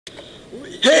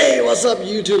Hey, what's up,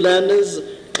 you two landers?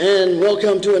 And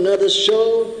welcome to another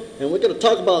show. And we're going to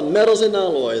talk about metals and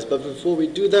alloys. But before we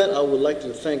do that, I would like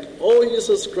to thank all you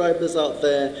subscribers out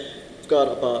there. We've got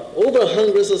about over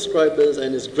 100 subscribers,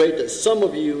 and it's great that some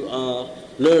of you are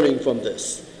learning from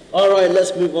this. All right,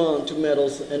 let's move on to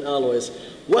metals and alloys.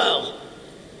 Well,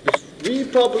 we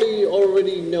probably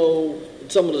already know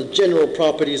some of the general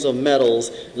properties of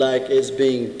metals, like it's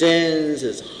being dense,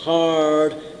 it's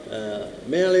hard,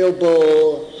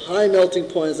 malleable, high melting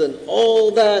points, and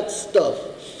all that stuff.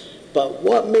 But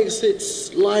what makes it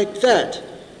like that?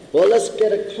 Well, let's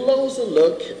get a closer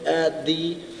look at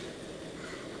the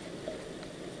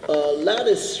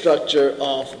lattice structure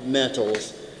of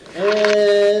metals.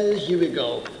 And here we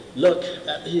go. Look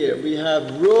at here. We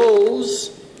have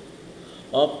rows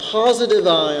of positive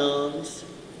ions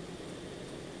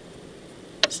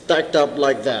stacked up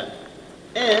like that.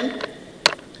 And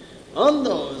on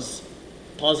those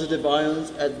positive ions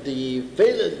at the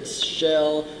valence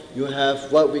shell, you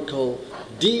have what we call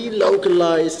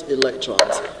delocalized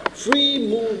electrons, free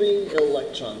moving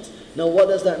electrons. Now what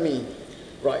does that mean?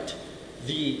 Right,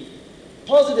 the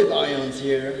positive ions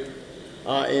here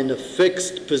are in a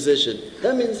fixed position.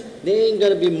 That means they ain't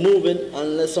gonna be moving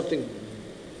unless something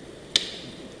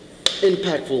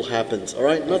impactful happens. All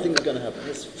right, nothing's gonna happen,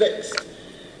 it's fixed.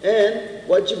 And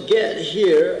what you get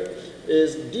here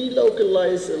is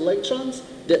delocalized electrons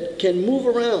that can move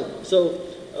around. So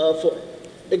for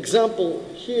example,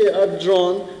 here I've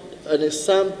drawn an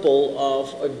example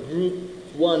of a group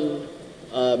 1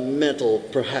 metal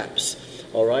perhaps,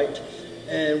 all right?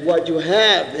 And what you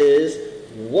have is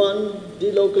one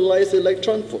delocalized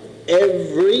electron for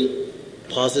every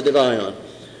positive ion.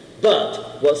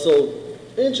 But what's so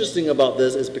interesting about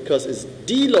this is because it's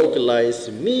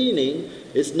delocalized, meaning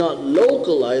it's not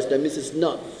localized, that means it's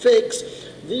not fixed.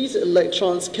 These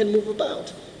electrons can move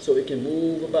about. So it can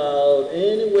move about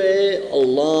anywhere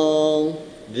along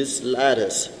this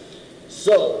lattice.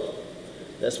 So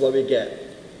that's what we get.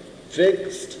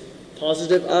 Fixed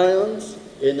positive ions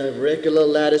in a regular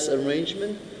lattice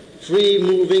arrangement, free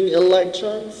moving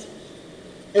electrons,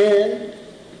 and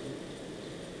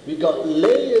we got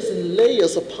layers and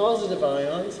layers of positive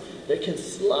ions that can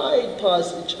slide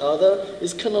past each other.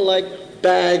 It's kind of like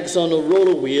bags on a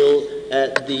roller wheel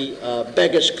at the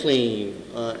baggage claim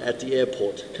at the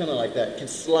airport. Kind of like that. Can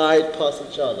slide past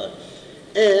each other.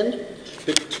 And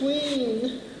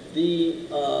between the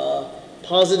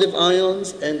positive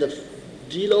ions and the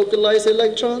delocalized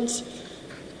electrons,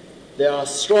 there are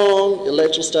strong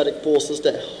electrostatic forces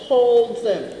that hold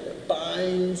them, that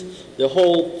binds the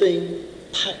whole thing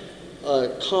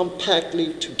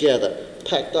compactly together,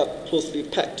 packed up, closely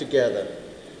packed together.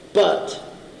 But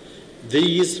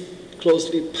these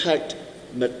closely packed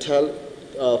metallic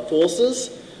forces,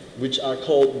 which are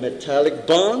called metallic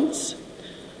bonds,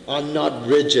 are not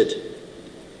rigid.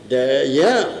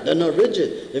 They're not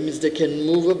rigid. That means they can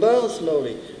move about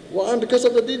slowly. Why? Because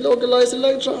of the delocalized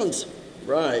electrons.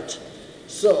 Right.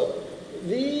 So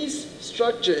this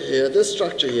structure here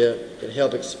can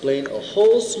help explain a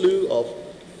whole slew of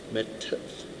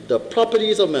the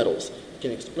properties of metals. It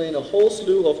can explain a whole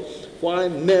slew of why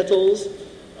metals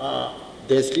are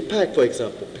densely packed, for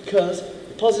example, because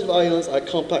the positive ions are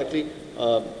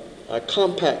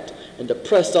compact and they're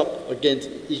pressed up against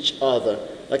each other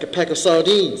like a pack of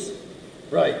sardines.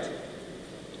 Right.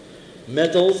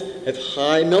 Metals have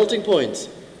high melting points.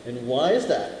 And why is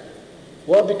that?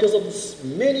 Well, because of this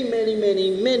many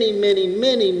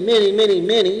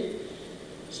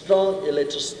strong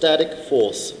electrostatic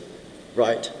force.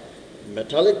 Right.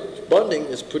 Metallic bonding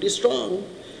is pretty strong.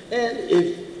 And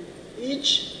if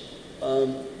each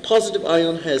positive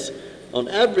ion has, on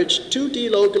average, 2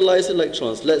 delocalized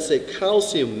electrons, let's say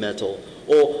calcium metal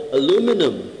or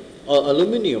aluminum,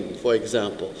 for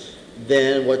example,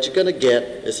 then what you're going to get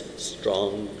is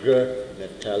stronger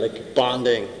metallic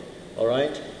bonding. All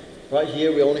right? Right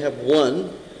here we only have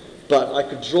 1, but I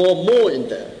could draw more in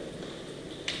there.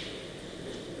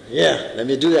 Yeah, let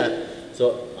me do that.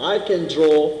 So I can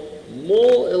draw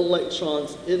more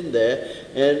electrons in there,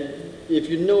 and if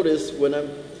you notice when I'm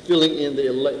filling in the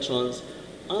electrons,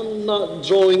 I'm not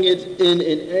drawing it in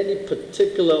any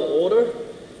particular order.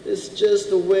 It's just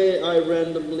the way I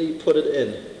randomly put it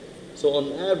in. So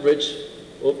on average,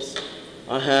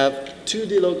 I have 2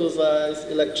 delocalized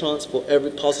electrons for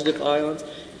every positive ions,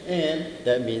 and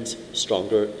that means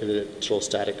stronger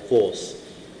electrostatic force.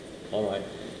 All right.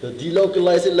 The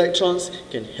delocalized electrons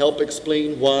can help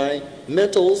explain why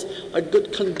metals are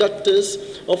good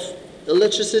conductors of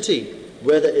electricity,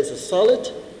 whether it's a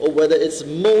solid or whether it's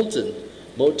molten.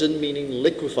 Molten meaning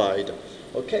liquefied.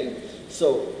 Okay,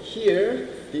 so here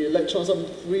the electrons are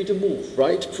free to move,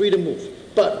 right? Free to move.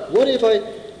 But what if I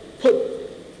put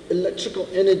electrical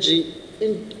energy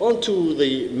onto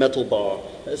the metal bar?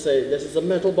 Let's say this is a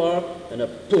metal bar, and I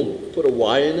boom, put a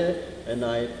wire in it, and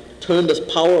I turn this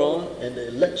power on, and the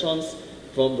electrons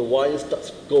from the wire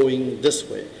starts going this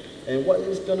way. And what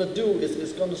it's going to do is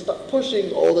it's going to start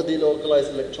pushing all the delocalized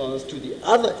electrons to the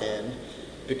other end,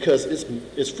 because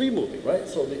it's free moving, right?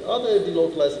 So the other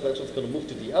delocalized electron is going to move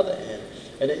to the other end,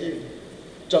 and it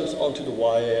jumps onto the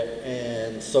wire,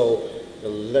 and so the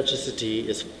electricity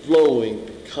is flowing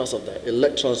because of that.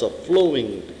 Electrons are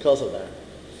flowing because of that.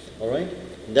 All right?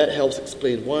 And that helps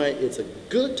explain why it's a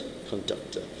good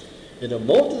conductor. In a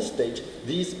molten state,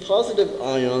 these positive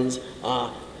ions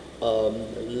are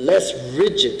less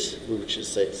rigid, we should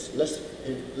say, less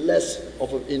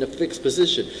in a fixed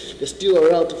position. They're still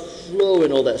allowed to flow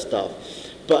and all that stuff,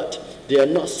 but they are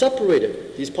not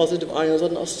separated. These positive ions are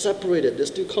not separated. They're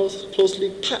still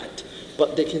closely packed,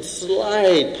 but they can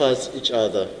slide past each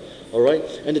other. All right,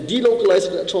 and the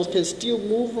delocalized electrons can still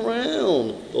move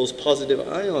around those positive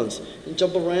ions and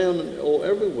jump around all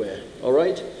everywhere. All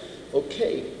right,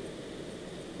 okay.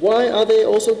 Why are they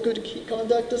also good heat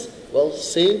conductors? Well,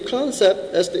 same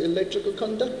concept as the electrical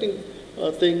conducting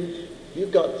thing.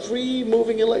 You've got free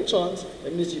moving electrons.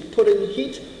 That means you put in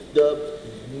heat, the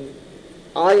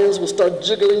ions will start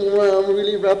jiggling around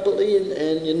really rapidly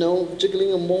and you know,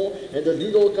 jiggling them more. And the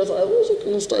delocalized are also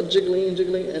going to start jiggling,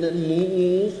 and then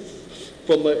move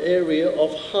from an area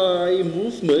of high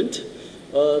movement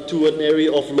to an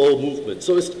area of low movement.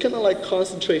 So it's kind of like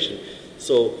concentration.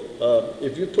 So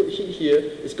if you put heat here,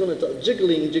 it's going to start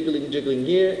jiggling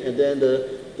here, and then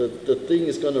the thing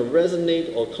is going to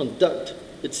resonate or conduct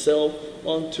itself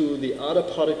onto the other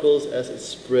particles as it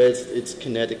spreads its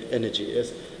kinetic energy.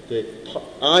 As the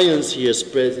ions here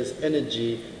spreads its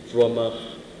energy from an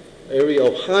area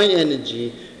of high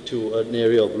energy to an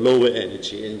area of lower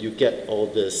energy, and you get all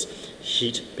this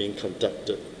heat being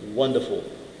conducted. Wonderful.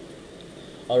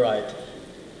 All right.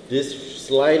 This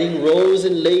sliding rows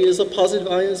and layers of positive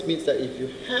ions means that if you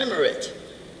hammer it,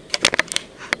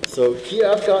 so here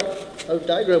I've got a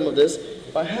diagram of this.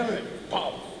 If I hammer it,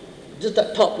 pop, just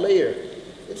that top layer,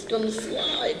 it's going to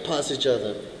slide past each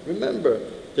other. Remember,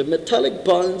 the metallic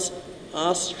bonds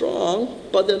are strong,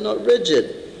 but they're not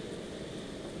rigid.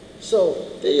 So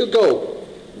there you go.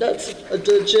 That's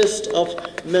the gist of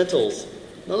metals.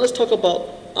 Now let's talk about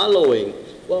alloying.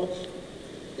 Well,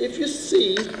 if you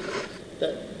see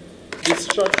that the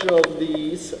structure of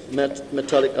these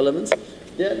metallic elements,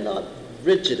 they're not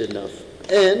rigid enough.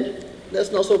 And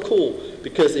that's not so cool,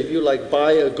 because if you like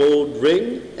buy a gold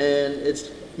ring and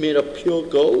it's made of pure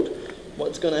gold,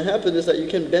 what's going to happen is that you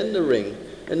can bend the ring,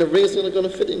 and the ring is not going to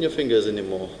fit in your fingers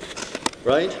anymore,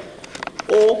 right?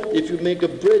 Or if you make a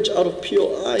bridge out of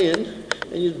pure iron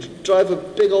and you drive a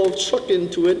big old truck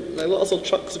into it, like lots of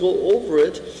trucks go over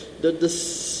it,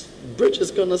 this bridge is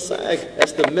going to sag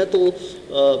as the metal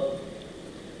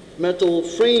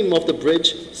frame of the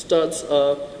bridge starts,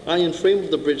 iron frame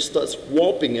of the bridge starts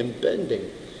warping and bending.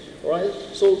 All right?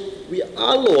 So we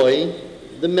alloy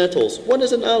the metals. What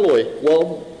is an alloy?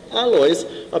 Well, alloys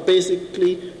are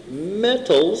basically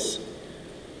metals,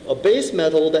 a base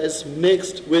metal that is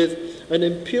mixed with an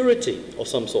impurity of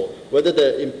some sort, whether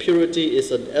the impurity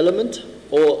is an element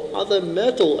or other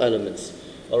metal elements.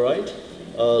 All right?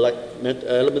 Like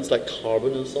elements like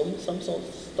carbon and some sort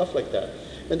of stuff like that.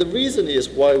 And the reason is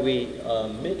why we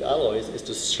make alloys is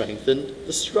to strengthen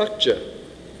the structure.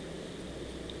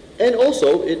 And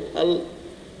also it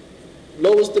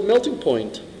lowers the melting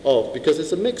point because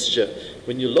it's a mixture.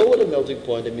 When you lower the melting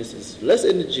point, it means it's less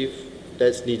energy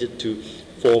that's needed to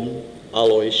form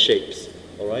alloy shapes.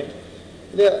 All right?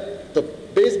 But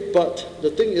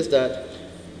the thing is that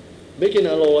making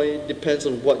alloy depends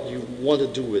on what you want to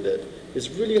do with it. It's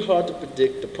really hard to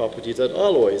predict the properties of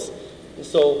alloys. And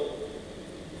so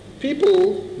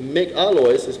people make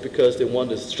alloys is because they want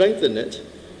to strengthen it,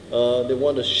 they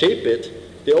want to shape it.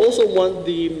 They also want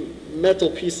the metal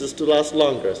pieces to last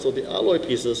longer. So the alloy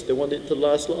pieces, they want it to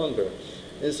last longer.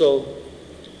 And so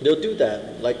they'll do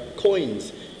that, like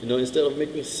coins. You know, instead of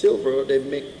making silver, they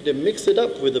mix it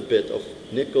up with a bit of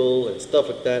nickel and stuff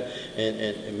like that, and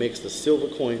it makes the silver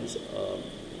coins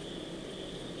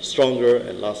stronger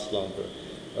and last longer.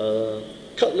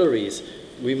 Cutleries.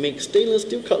 We make stainless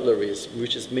steel cutleries,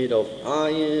 which is made of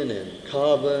iron and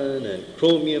carbon and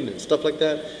chromium and stuff like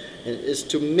that, and it's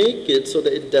to make it so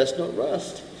that it does not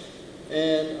rust.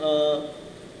 And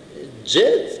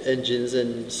jet engines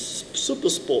and super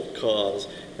sport cars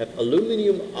have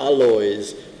aluminum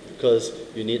alloys because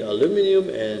you need aluminum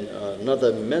and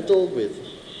another metal with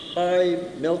high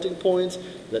melting points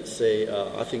let's say,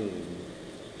 I think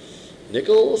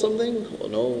nickel or something. Oh,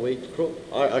 no, wait, chrome.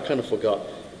 I kind of forgot.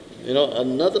 You know,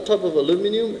 another type of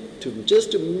aluminum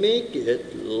just to make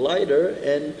it lighter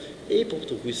and able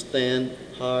to withstand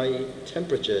high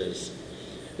temperatures.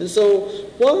 And so,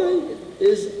 why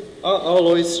is our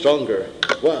alloy stronger?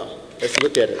 Well, let's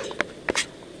look at it.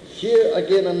 Here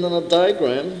again, another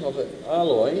diagram of an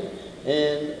alloy,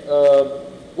 and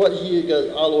what here got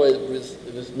alloy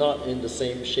is not in the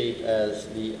same shape as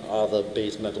the other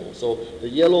base metal. So the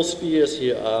yellow spheres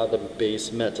here are the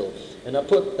base metal, and I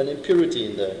put an impurity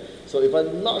in there. So if I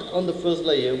knock on the first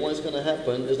layer, what's going to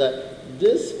happen is that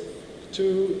this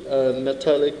two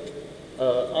metallic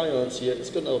ions here is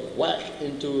going to whack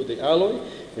into the alloy.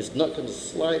 It's not going to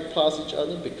slide past each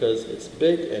other because it's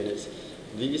big, and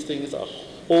these things are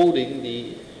holding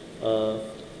the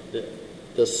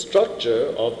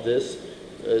structure of this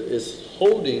is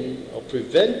holding or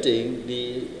preventing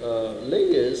the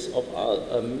layers of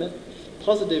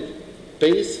positive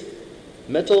base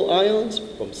metal ions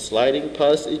from sliding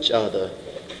past each other.